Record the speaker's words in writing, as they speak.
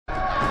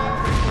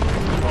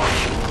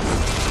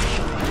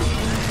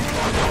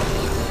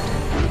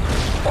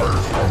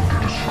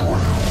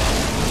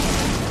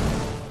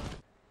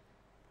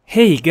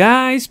Hey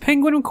guys,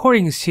 Penguin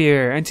Recordings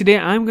here, and today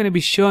I'm going to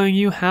be showing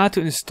you how to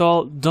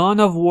install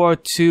Dawn of War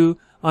 2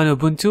 on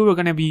Ubuntu. We're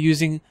going to be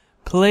using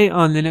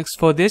PlayOnLinux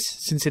for this,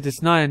 since it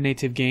is not a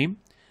native game.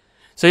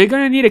 So you're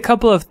going to need a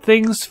couple of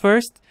things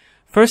first.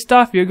 First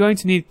off, you're going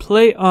to need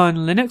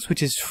PlayOnLinux,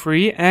 which is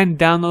free and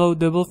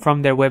downloadable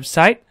from their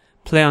website,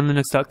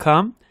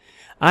 playonlinux.com.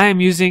 I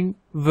am using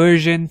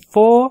version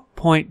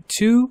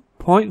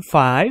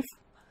 4.2.5.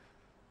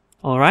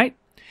 Alright.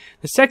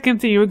 The second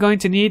thing you're going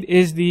to need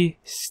is the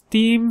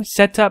Steam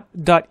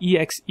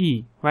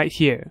setup.exe right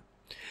here.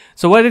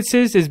 So what it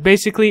is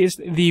basically is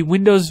the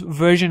Windows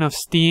version of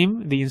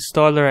Steam, the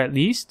installer at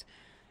least.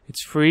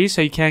 It's free,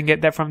 so you can get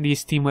that from the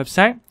Steam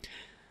website.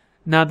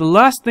 Now the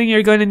last thing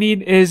you're going to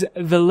need is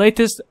the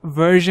latest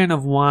version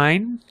of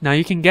Wine. Now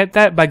you can get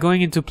that by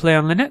going into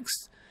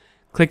PlayOnLinux,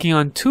 clicking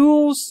on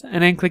Tools,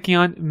 and then clicking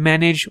on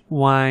Manage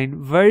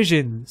Wine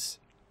Versions.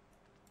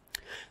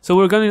 So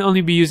we're going to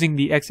only be using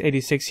the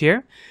x86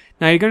 here.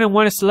 Now you're going to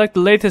want to select the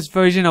latest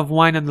version of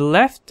Wine on the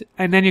left,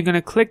 and then you're going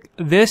to click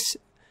this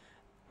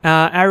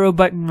arrow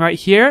button right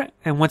here,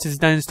 and once it's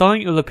done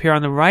installing, it'll appear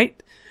on the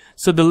right.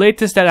 So the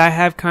latest that I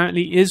have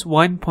currently is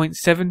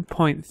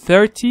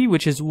 1.7.30,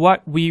 which is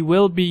what we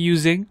will be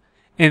using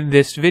in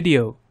this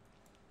video.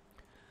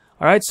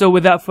 Alright, so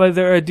without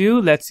further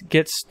ado, let's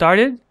get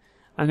started.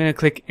 I'm going to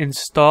click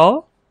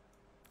Install.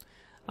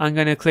 I'm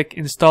going to click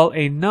Install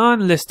a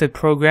non-listed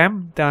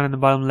program down on the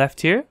bottom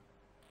left here.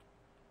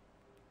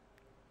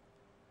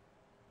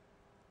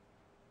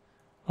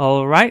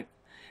 Alright,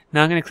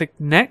 now I'm going to click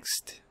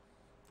Next.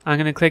 I'm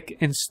going to click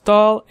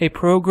Install a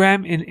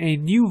program in a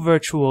new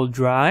virtual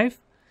drive.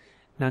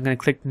 Now I'm going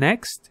to click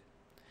Next.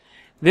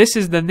 This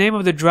is the name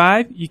of the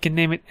drive. You can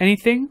name it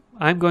anything.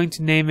 I'm going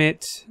to name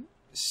it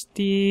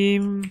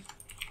Steam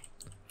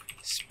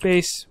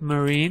Space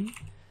Marine,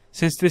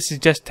 since this is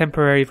just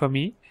temporary for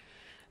me.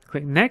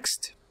 Click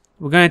Next.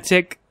 We're going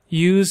to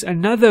use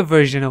another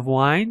version of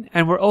Wine,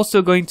 and we're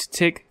also going to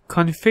tick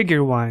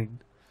Configure Wine.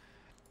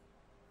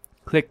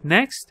 Click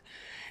Next.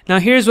 Now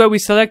here's where we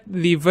select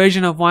the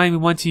version of Wine we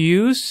want to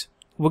use.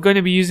 We're going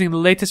to be using the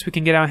latest we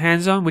can get our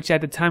hands on, which at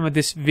the time of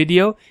this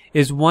video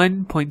is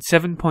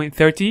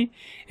 1.7.30.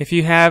 If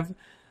you have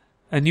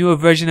a newer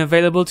version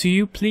available to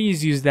you,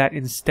 please use that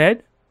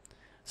instead.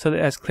 So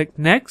let's click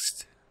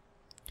Next.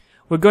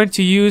 We're going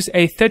to use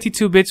a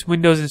 32-bit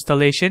Windows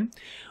installation.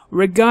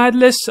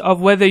 Regardless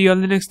of whether your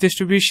Linux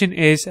distribution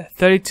is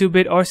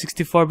 32-bit or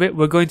 64-bit,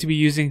 we're going to be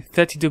using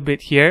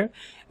 32-bit here.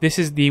 This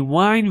is the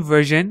Wine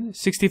version.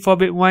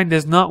 64-bit Wine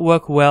does not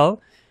work well.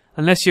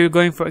 Unless you're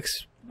going for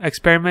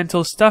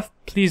experimental stuff,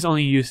 please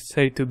only use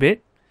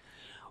 32-bit.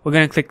 We're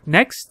going to click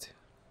Next.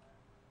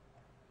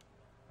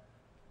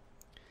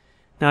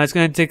 Now it's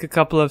going to take a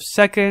couple of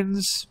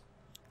seconds.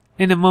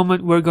 In a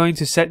moment, we're going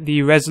to set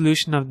the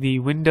resolution of the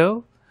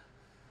window.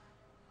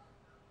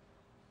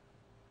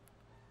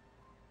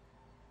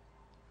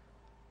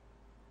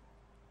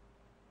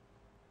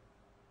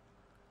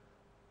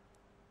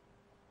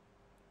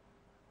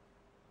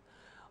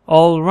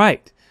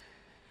 Alright,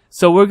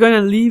 so we're going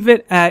to leave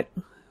it at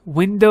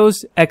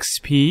Windows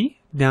XP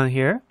down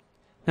here.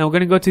 Now we're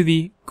going to go to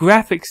the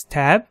Graphics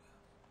tab,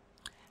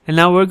 and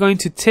now we're going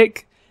to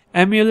tick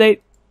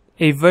Emulate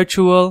a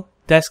Virtual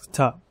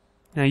Desktop.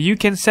 Now you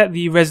can set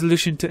the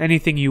resolution to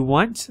anything you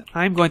want.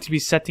 I'm going to be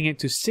setting it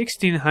to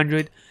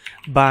 1600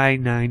 by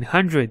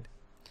 900.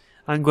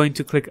 I'm going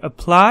to click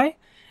Apply,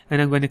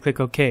 and I'm going to click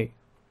OK.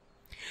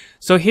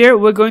 So here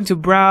we're going to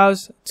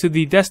browse to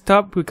the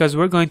desktop because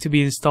we're going to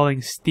be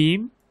installing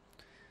Steam.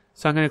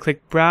 So I'm going to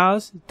click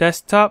Browse,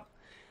 Desktop,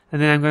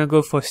 and then I'm going to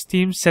go for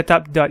Steam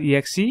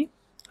setup.exe. I'm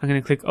going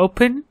to click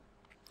Open.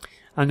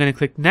 I'm going to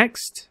click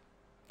Next.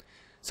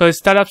 So it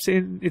starts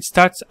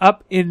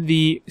up in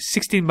the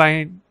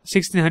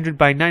 1600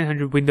 by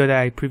 900 window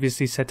that I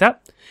previously set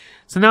up.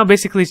 So now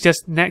basically it's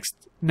just next,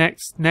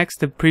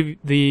 the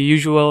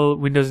usual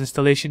Windows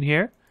installation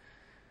here.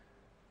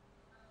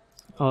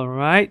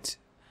 Alright.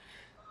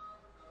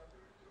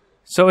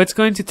 So it's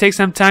going to take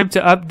some time to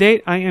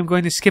update. I am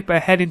going to skip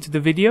ahead into the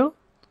video.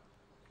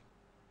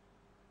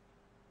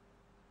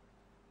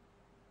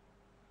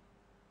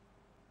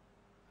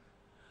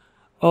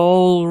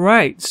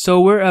 Alright,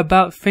 so we're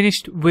about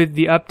finished with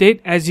the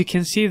update. As you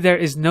can see, there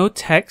is no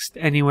text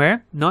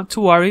anywhere. Not to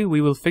worry, we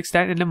will fix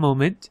that in a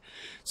moment.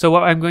 So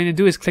what I'm going to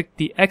do is click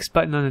the X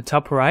button on the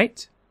top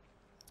right.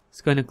 It's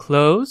going to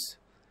close.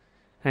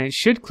 And it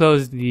should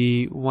close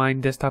the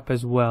Wine desktop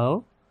as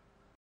well.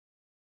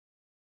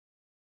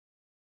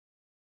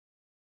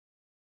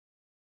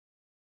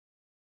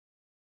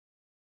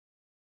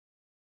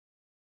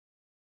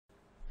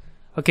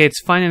 Okay,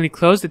 it's finally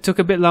closed. It took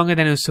a bit longer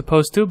than it was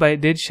supposed to, but it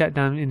did shut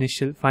down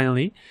initially,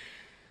 finally.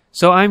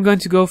 So I'm going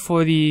to go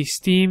for the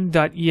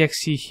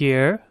steam.exe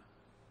here.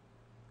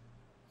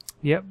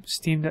 Yep,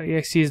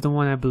 steam.exe is the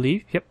one I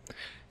believe. Yep,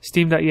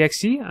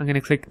 steam.exe. I'm going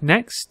to click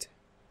Next.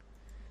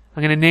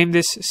 I'm going to name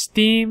this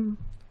Steam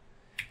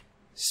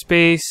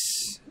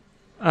space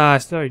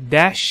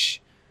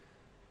dash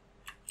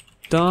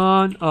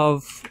Dawn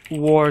of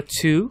War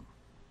 2.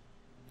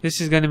 This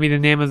is going to be the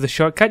name of the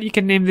shortcut. You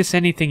can name this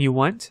anything you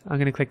want. I'm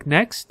going to click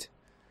next.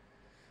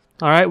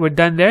 Alright, we're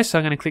done there, so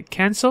I'm going to click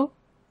cancel.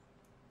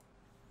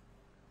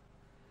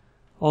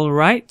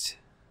 Alright.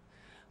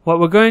 What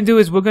we're going to do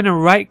is we're going to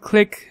right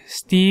click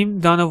Steam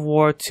Dawn of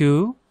War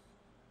 2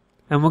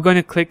 and we're going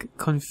to click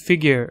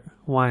configure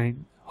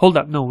wine. Hold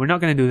up, no, we're not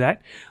going to do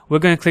that. We're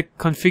going to click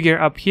configure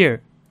up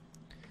here.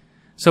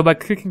 So by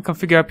clicking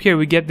configure up here,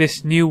 we get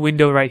this new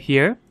window right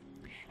here.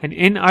 And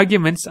in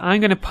arguments,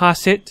 I'm going to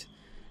pass it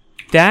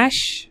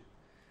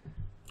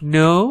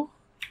 -no-d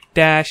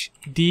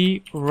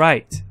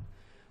right.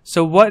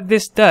 So what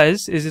this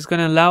does is it's going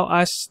to allow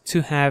us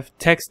to have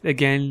text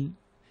again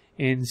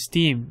in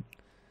Steam.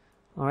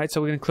 Alright,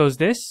 so we're going to close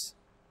this.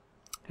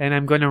 And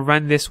I'm going to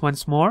run this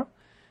once more.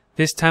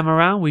 This time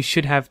around, we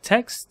should have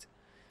text.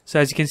 So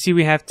as you can see,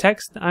 we have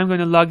text. I'm going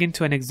to log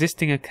into an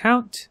existing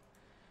account.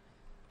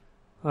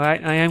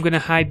 Alright, I am going to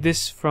hide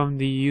this from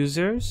the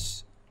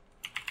users.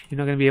 You're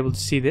not going to be able to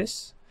see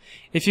this.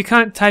 If you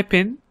can't type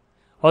in,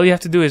 all you have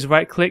to do is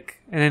right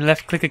click and then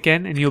left click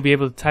again and you'll be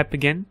able to type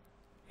again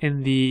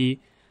in the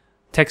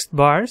text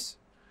bars.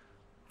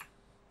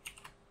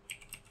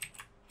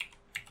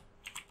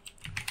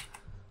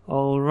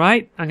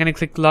 Alright, I'm going to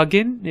click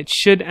login. It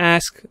should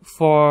ask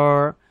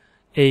for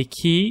a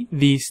key,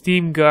 the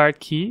Steam Guard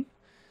key.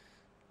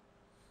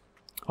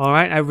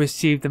 Alright, I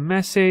received the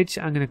message.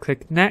 I'm going to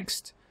click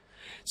next.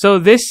 So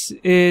this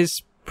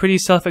is pretty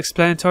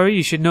self-explanatory.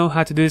 You should know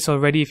how to do this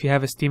already if you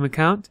have a Steam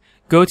account.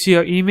 Go to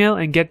your email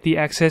and get the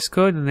access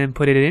code and then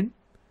put it in.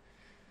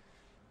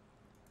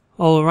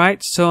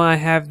 Alright, so I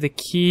have the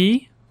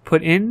key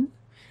put in.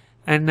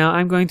 And now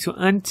I'm going to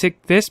untick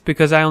this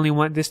because I only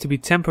want this to be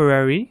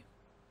temporary.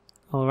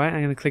 Alright,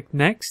 I'm going to click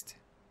next.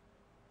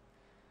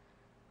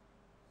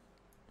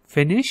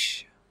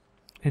 Finish.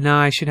 And now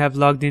I should have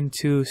logged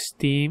into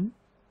Steam.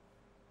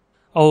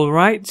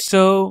 Alright,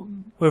 so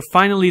we're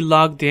finally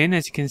logged in,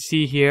 as you can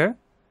see here.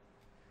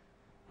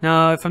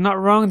 Now, if I'm not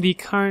wrong, the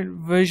current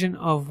version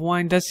of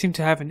Wine does seem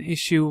to have an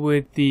issue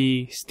with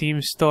the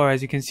Steam store.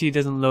 As you can see, it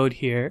doesn't load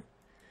here.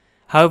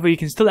 However, you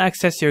can still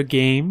access your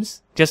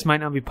games. Just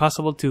might not be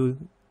possible to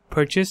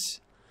purchase.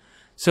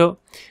 So,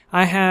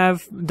 I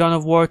have Dawn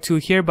of War 2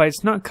 here, but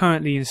it's not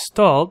currently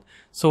installed.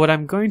 So what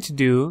I'm going to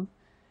do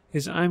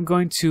is I'm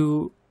going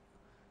to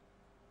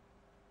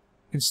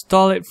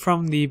install it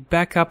from the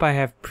backup I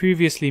have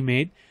previously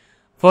made.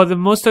 For the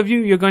most of you,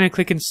 you're going to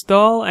click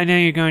install and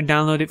then you're going to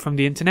download it from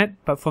the internet.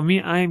 But for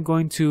me, I am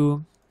going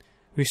to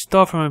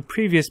restore from a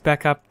previous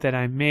backup that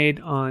I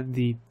made on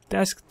the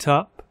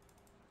desktop.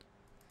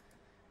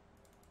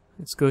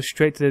 Let's go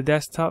straight to the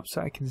desktop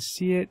so I can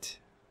see it.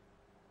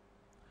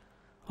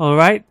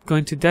 Alright,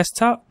 going to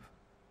desktop.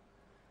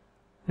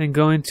 Then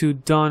go into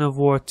Dawn of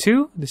War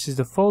 2. This is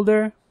the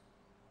folder.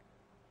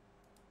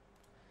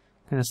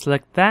 I'm going to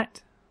select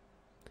that.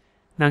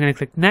 Now I'm going to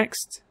click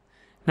next.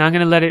 Now I'm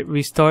going to let it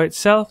restore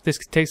itself. This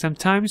could take some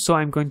time, so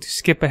I'm going to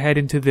skip ahead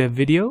into the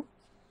video.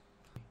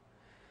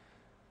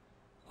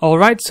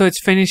 Alright, so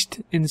it's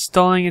finished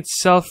installing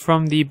itself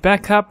from the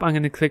backup. I'm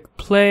going to click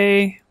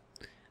play.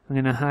 I'm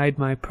going to hide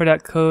my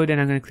product code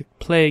and I'm going to click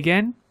play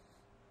again.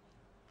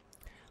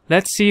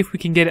 Let's see if we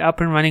can get it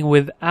up and running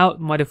without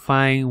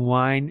modifying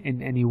Wine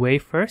in any way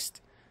first.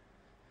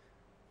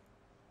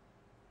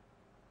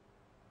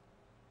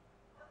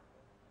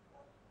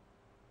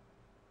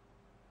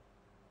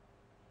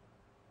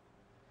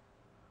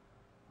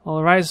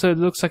 Alright, so it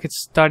looks like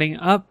it's starting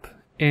up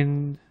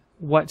in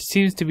what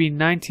seems to be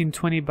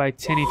 1920 by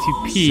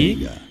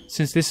 1080p,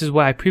 since this is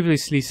what I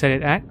previously set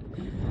it at.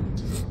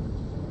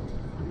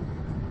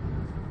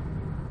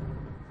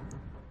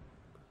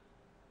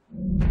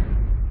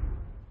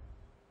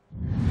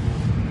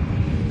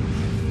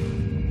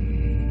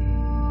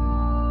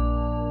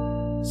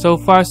 So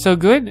far so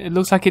good. It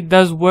looks like it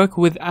does work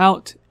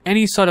without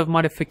any sort of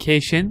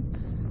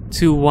modification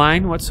to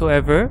Wine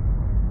whatsoever.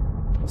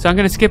 So I'm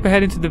going to skip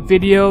ahead into the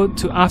video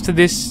to after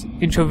this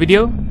intro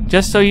video.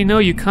 Just so you know,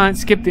 you can't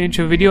skip the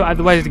intro video,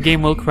 otherwise the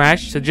game will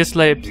crash, so just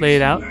let it play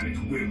it out.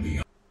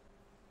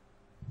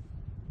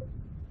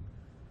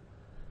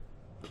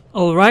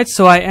 Alright,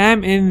 so I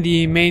am in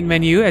the main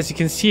menu. As you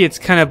can see, it's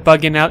kind of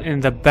bugging out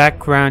in the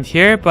background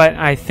here, but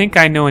I think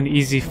I know an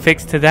easy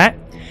fix to that.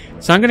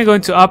 So I'm going to go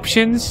into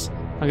options.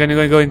 I'm going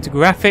to go into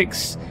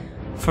graphics.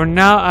 For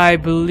now, I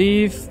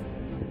believe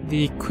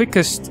the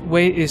quickest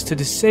way is to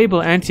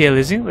disable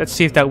anti-aliasing. Let's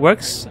see if that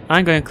works.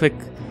 I'm going to click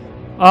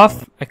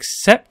off,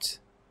 accept.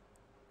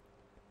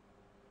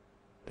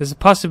 There's a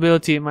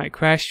possibility it might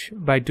crash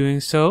by doing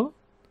so.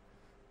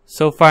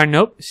 So far,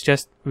 nope. It's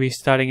just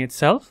restarting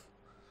itself.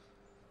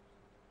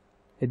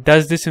 It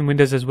does this in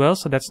Windows as well,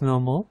 so that's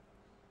normal.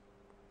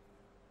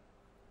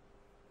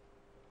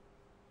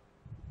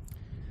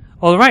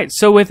 Alright,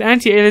 so with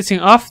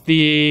anti-aliasing off,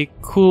 the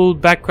cool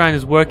background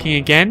is working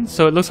again.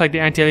 So it looks like the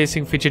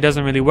anti-aliasing feature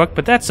doesn't really work,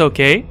 but that's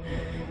okay.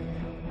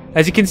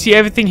 As you can see,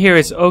 everything here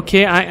is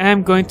okay. I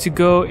am going to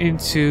go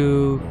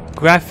into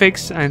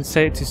graphics and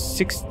set it to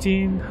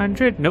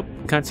 1600. Nope,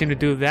 can't seem to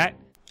do that.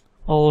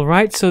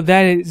 Alright, so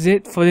that is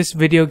it for this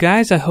video,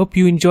 guys. I hope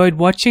you enjoyed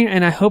watching,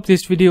 and I hope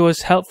this video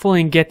was helpful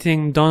in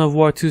getting Dawn of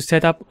War 2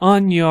 set up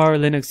on your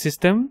Linux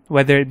system,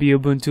 whether it be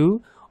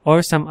Ubuntu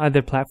or some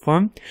other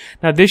platform.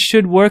 Now this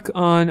should work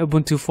on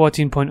Ubuntu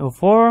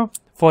 14.04,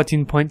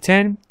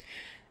 14.10,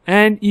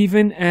 and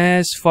even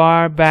as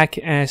far back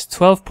as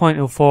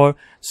 12.04,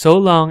 so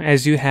long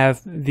as you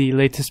have the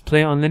latest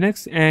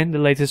PlayOnLinux and the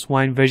latest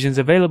Wine versions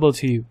available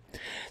to you.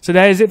 So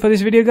that is it for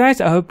this video,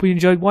 guys. I hope you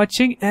enjoyed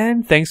watching,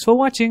 and thanks for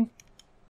watching.